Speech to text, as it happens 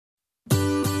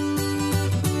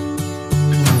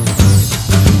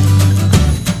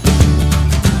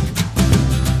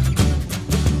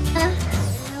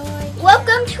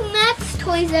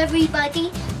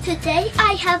everybody. Today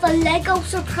I have a Lego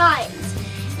surprise.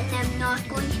 And I'm not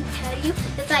going to tell you.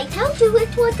 If I tell you,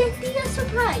 it wouldn't be a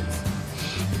surprise.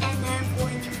 And I'm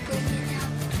going to bring it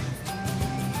out.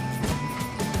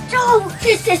 Oh,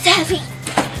 this is heavy.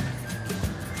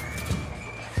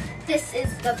 This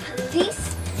is the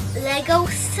police Lego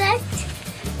set.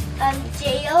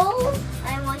 Jail.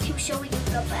 I want to show you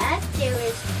the back. There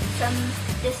is some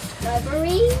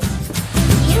discoveries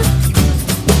here.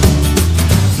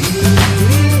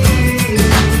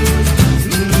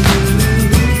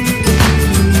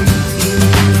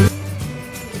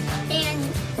 And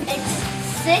it's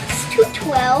 6 to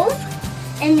 12,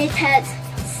 and it has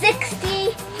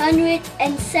 60,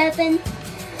 107,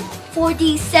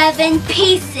 47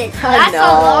 pieces. That's a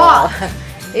lot.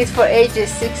 It's for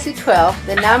ages 6 to 12.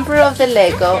 The number of the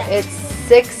Lego is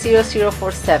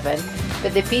 60047.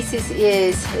 But the pieces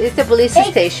is the police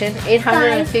station,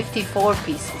 854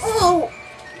 pieces. Oh,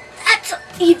 that's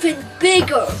even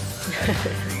bigger.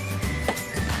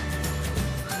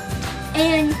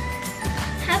 And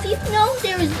have you known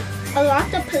there's a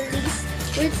lot of police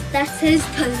words that says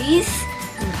police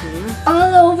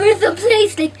all over the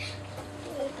place? Like,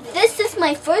 this is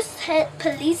my first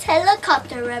police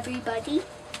helicopter, everybody.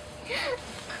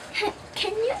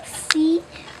 Can you see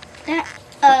that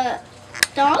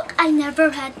dog? I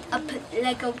never had a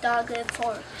Lego dog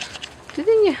before.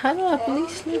 Didn't you have a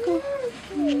police Lego?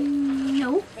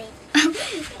 No.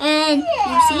 And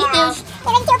you see there's...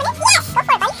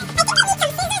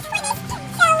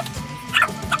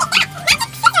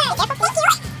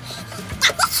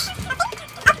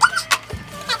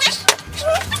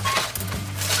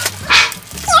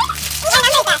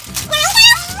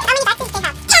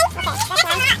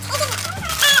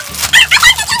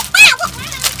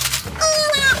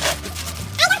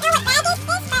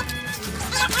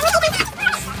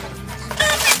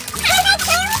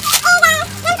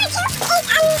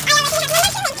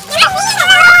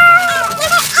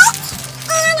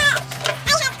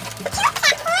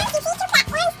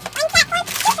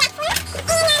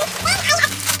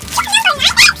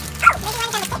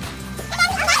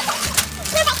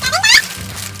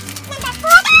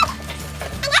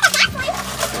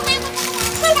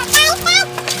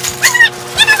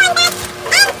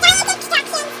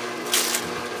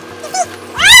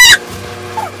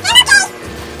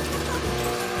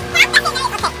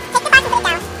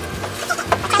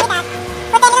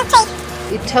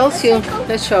 It tells you,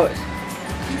 let's show it.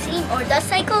 You see, or the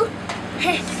cycle.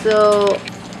 So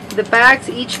the bags,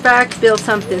 each bag builds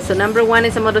something. So number 1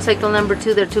 is a motorcycle, number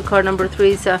 2 they're 2 car, number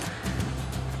 3 is a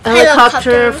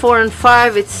helicopter, 4 and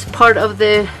 5 it's part of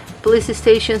the police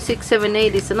station, 6, 7,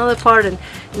 8 is another part, and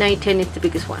 9, 10 is the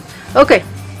biggest one. Okay.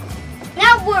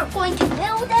 Now we're going to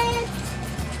build it.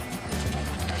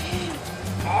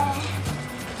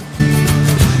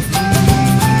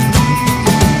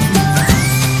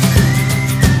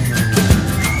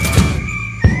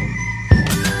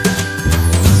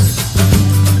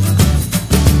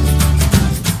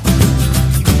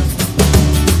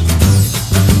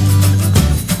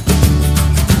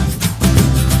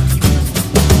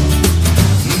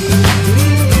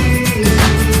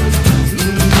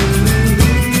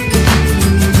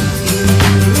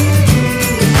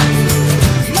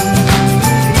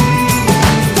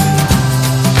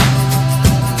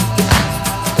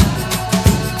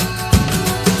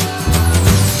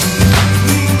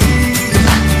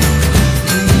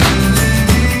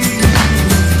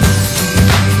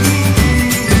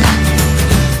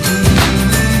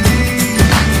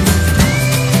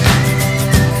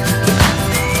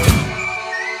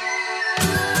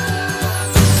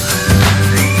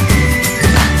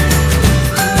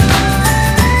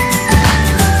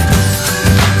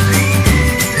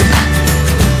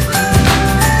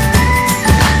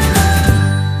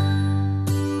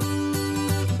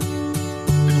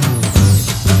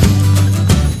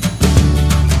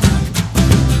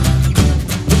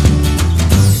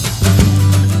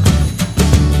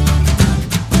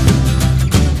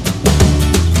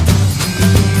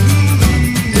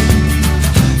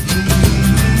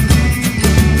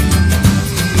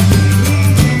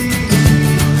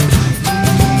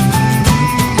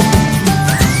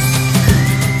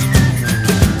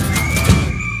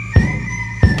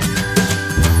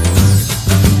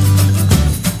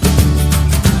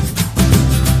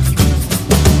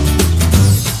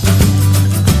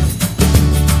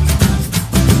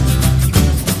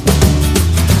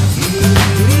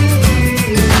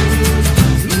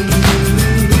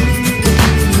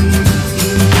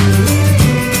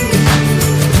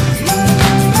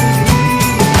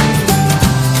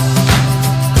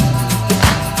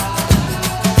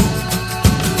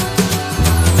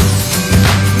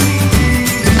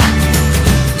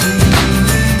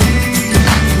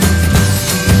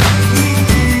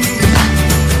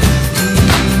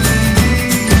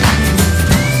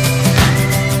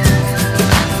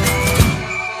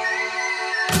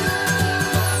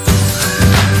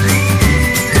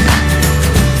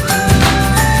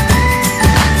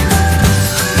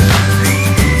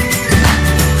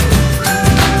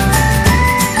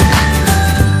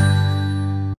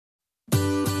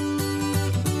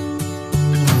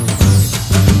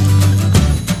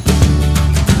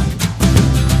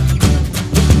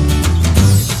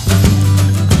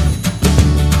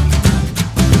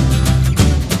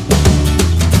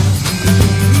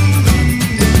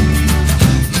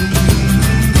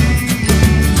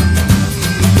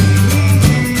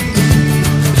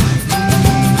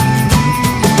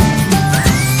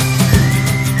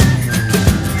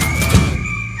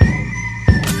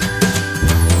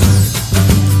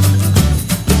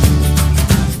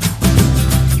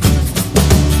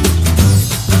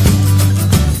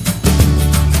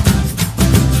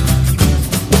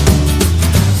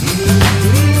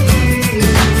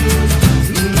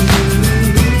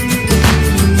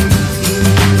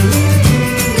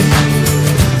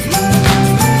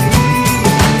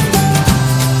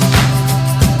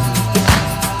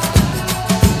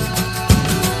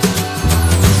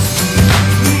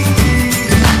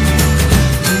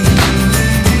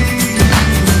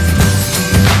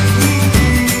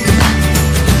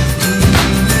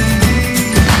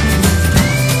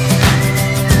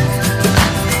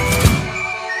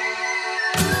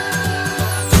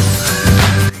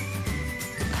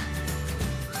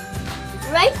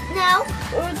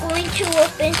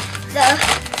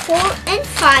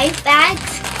 5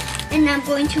 bags, and I'm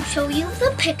going to show you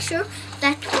the picture.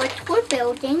 That's what we're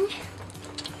building.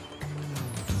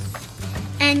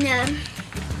 And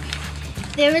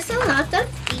there is a lot of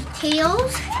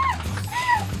details.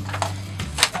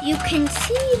 You can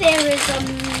see there is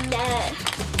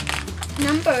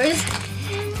numbers.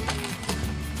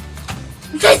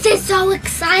 This is so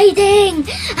exciting!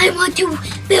 I want to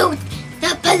build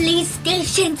the police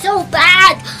station so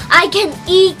bad I can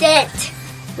eat it.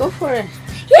 Go for it.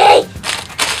 Yay!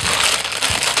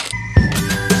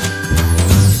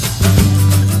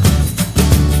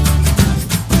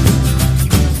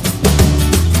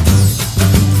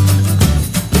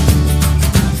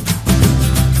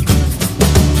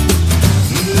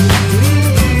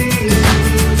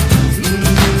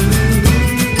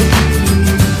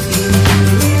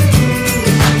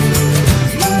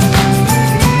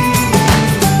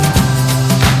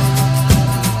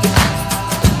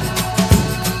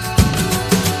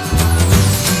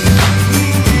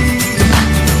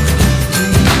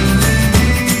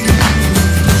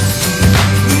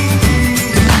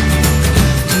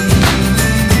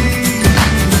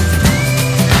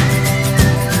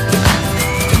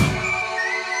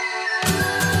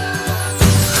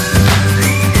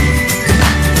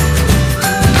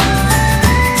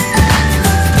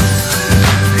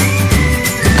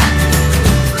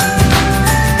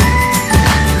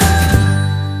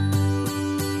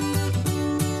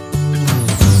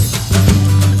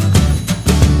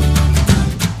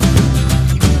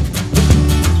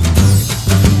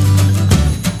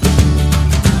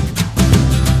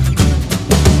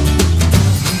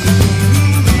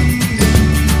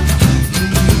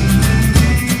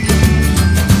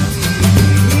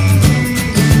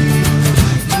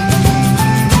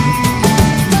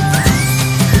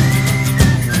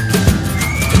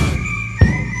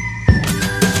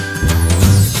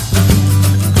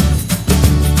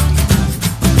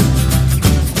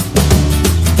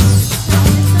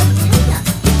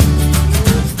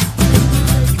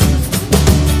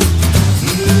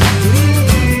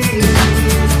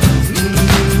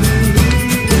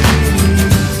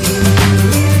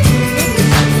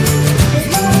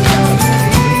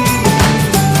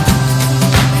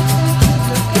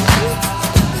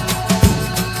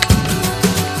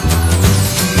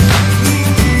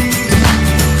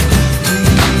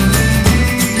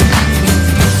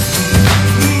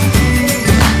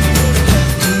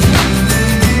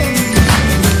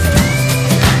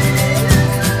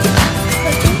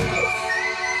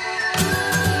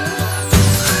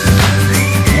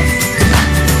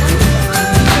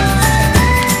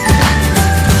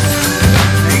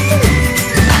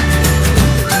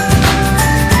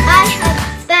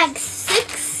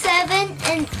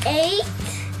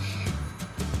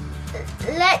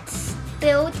 Let's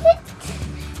build it,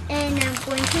 and I'm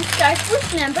going to start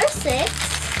with number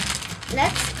 6.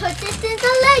 Let's put it in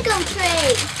the Lego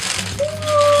tray. Woo!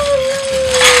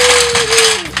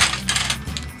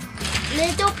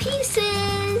 Little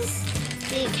pieces.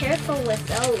 Be careful with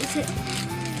those.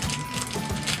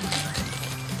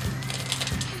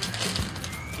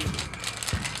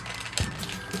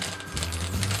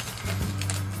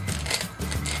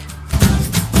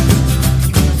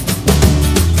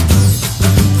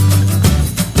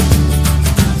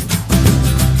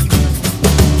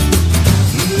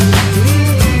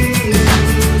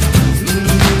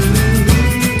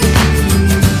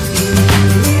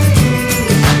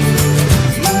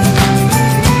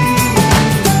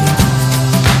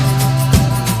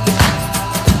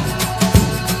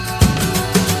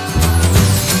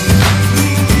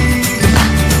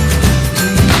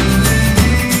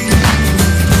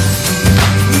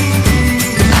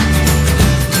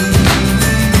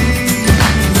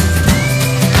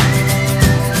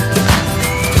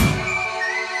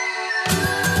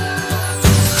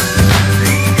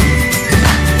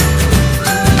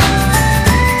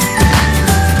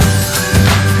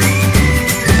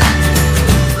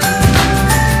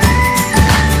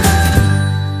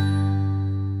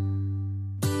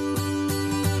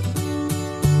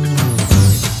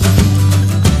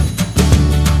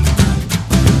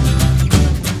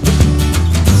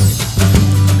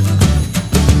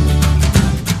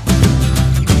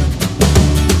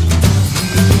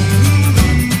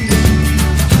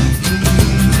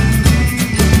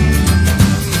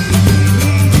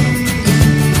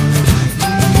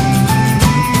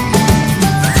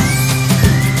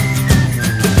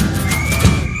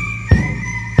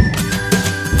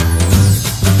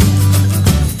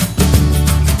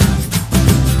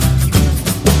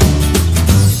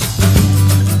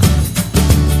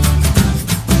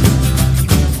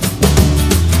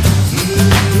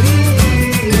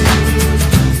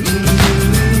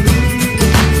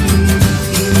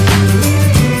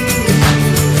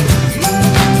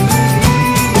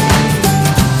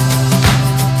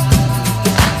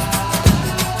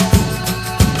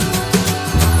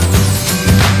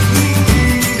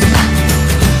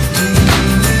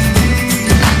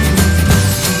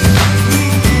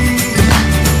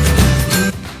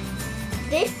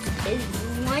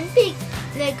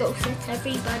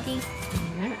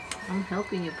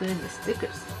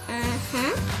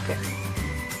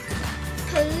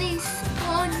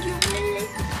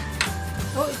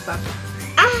 Oh, it's backwards.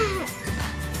 Ah!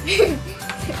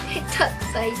 It's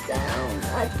upside down,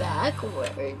 not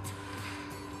backwards.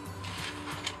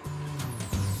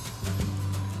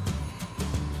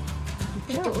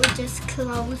 The door just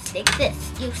closed like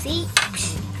this, you see?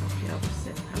 The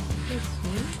opposite how this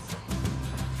means.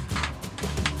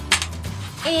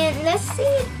 And let's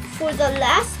see, for the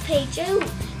last page,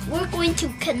 we're going to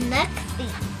connect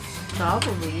these.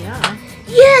 Probably, yeah.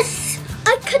 Yes!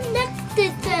 I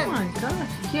connected Oh them. my gosh.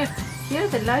 Here are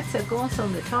the lights that goes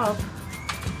on the top.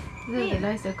 These are the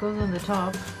lights that goes on the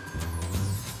top.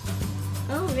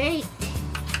 Oh, right.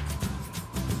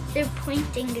 They're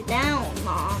pointing down,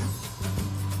 Mom.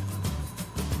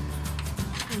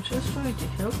 I'm just trying to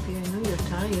help you. I know you're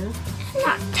tired. I'm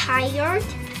not tired.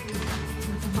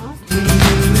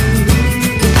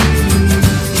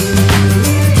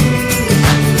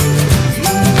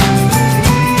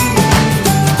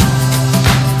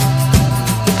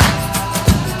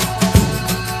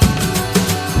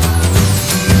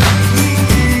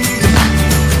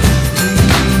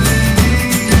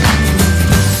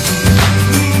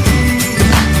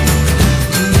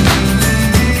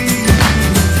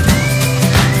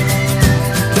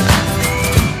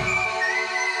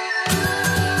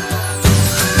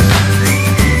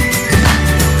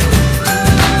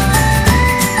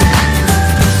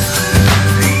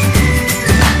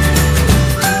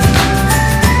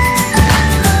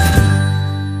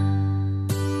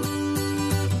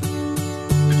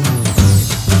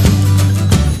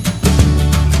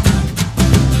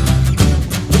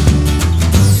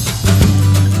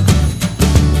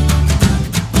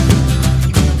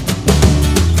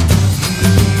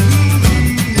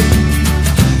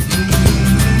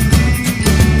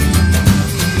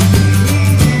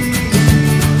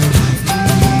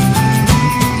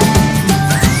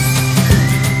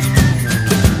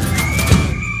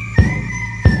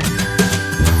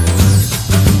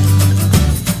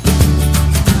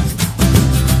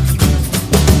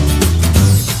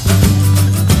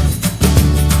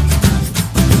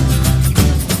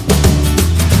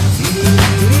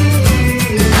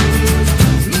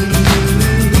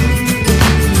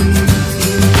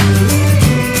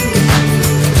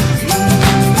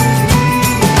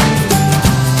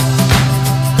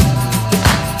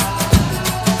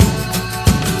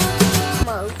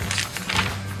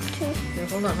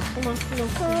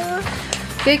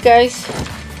 Okay guys,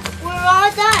 We're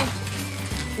all done.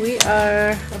 we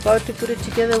are about to put it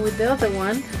together with the other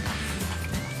one.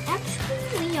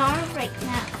 Actually, we are right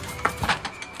now.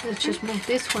 Let's just move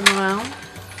this one around.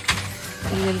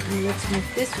 And then let's move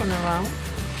this one around.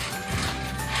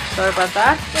 Sorry about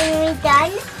that. Are we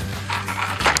done?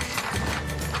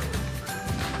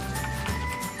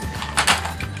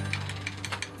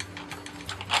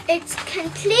 It's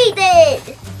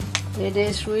completed. It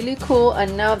is really cool,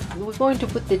 and now we're going to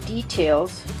put the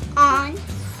details, On.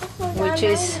 which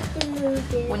is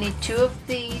we need 2 of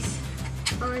these.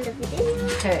 On the video.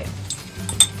 Okay.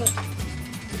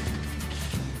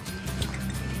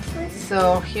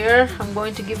 So here I'm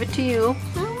going to give it to you,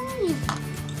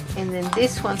 and then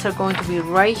these ones are going to be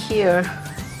right here.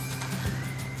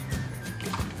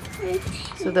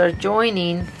 So they're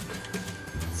joining.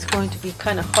 It's going to be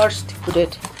kind of harsh to put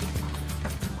it.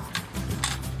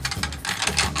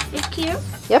 Right here.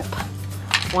 Yep.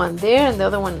 One there and the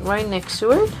other one right next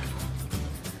to it.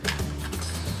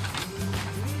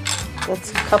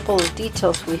 That's a couple of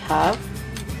details we have.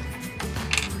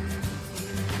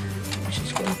 I'm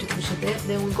just going to push it there.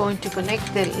 Then we're going to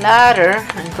connect the ladder,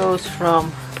 and goes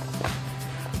from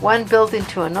one building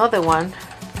to another one.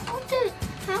 How do you do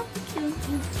that?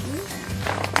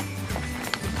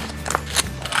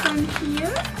 From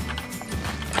here?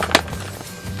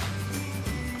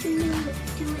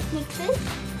 Do it make sense?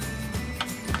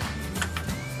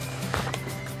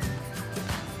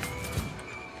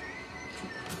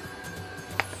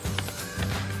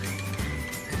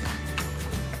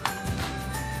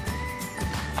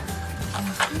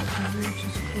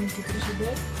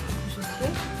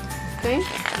 Okay.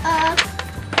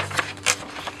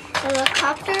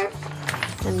 Helicopter.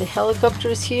 And the helicopter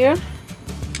is here.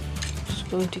 Just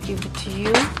going to give it to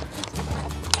you.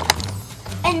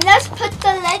 And let's put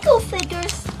the Lego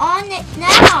figures on it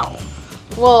now.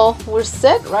 Well, we're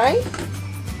set, right?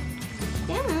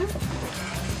 Yeah.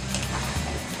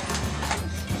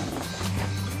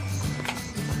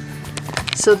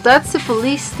 So that's the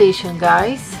police station,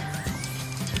 guys.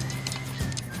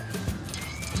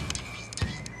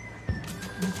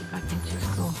 If I can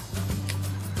just go.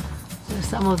 There's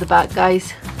some of the bad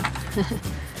guys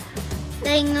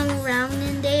Laying around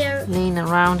in there. laying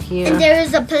around here. And there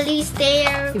is a police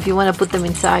there. If you want to put them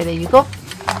inside, there you go.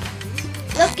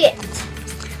 Look it.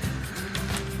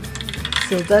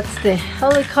 So that's the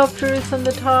helicopters on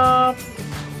the top.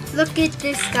 Look at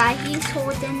this guy. He's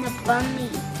holding the bunny.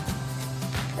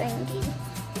 Thingy.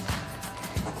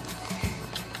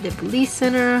 The police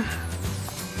center.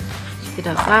 Check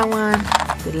out that one.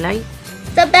 The light.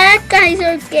 The bad guys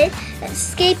are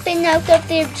escaping out of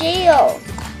their jail.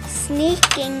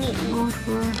 Sneaking in.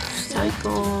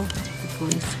 Motorcycle. The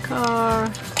police car.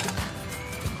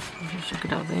 Check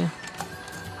it out there.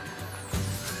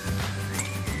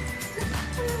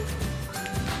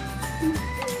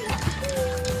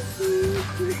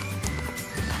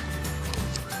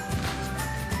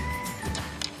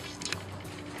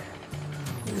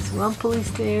 There's one police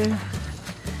there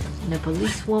and a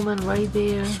policewoman right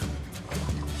there.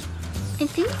 I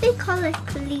think they call it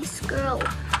police girl.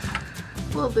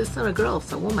 Well, there's not a girl,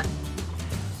 it's a woman.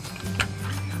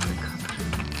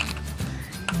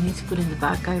 And he's putting the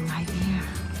bad guy right there.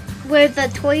 Where the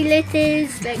toilet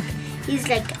is, like he's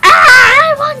like,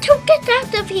 I want to get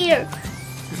out of here.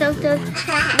 So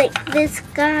like this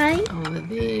guy over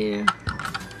there.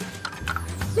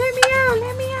 Let me out,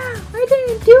 let me out. I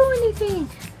didn't do anything.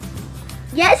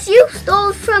 Yes, you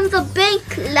stole from the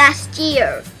bank last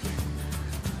year.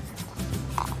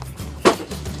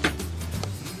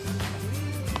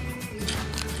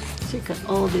 Check out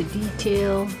all the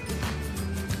detail.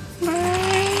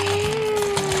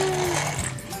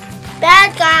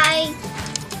 Bad guy.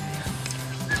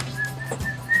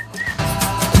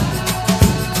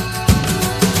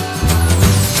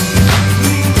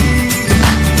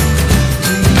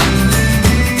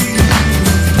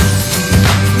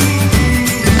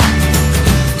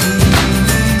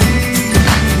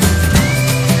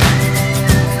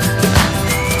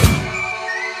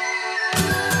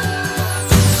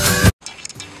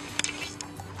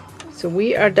 So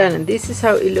we are done, and this is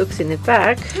how it looks in the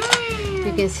back.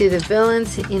 You can see the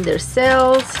villains in their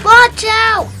cells. Watch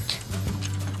out!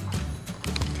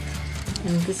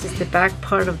 And this is the back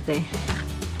part of the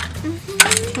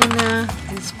antenna.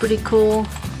 It's pretty cool.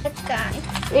 That guy.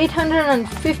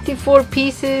 854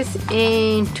 pieces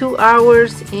in 2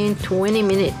 hours and 20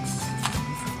 minutes.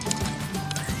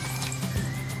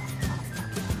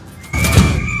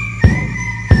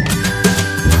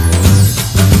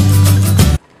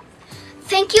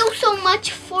 Thank you so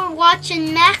much for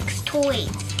watching Maxtoys.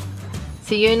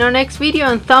 See you in our next video,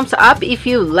 and thumbs up if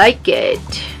you like it.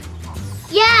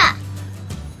 Yeah.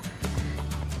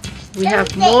 We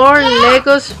have more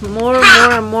Legos, more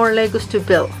and more Legos to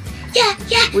build. Yeah.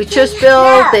 We just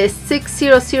built the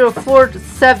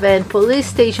 60047 police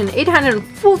station,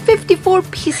 854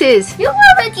 pieces. You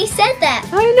already said that.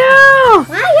 I know.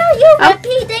 Why are you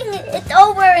repeating it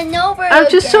over and over I'm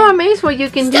just so amazed what you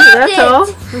can do. That's all.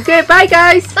 Okay, bye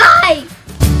guys. Bye.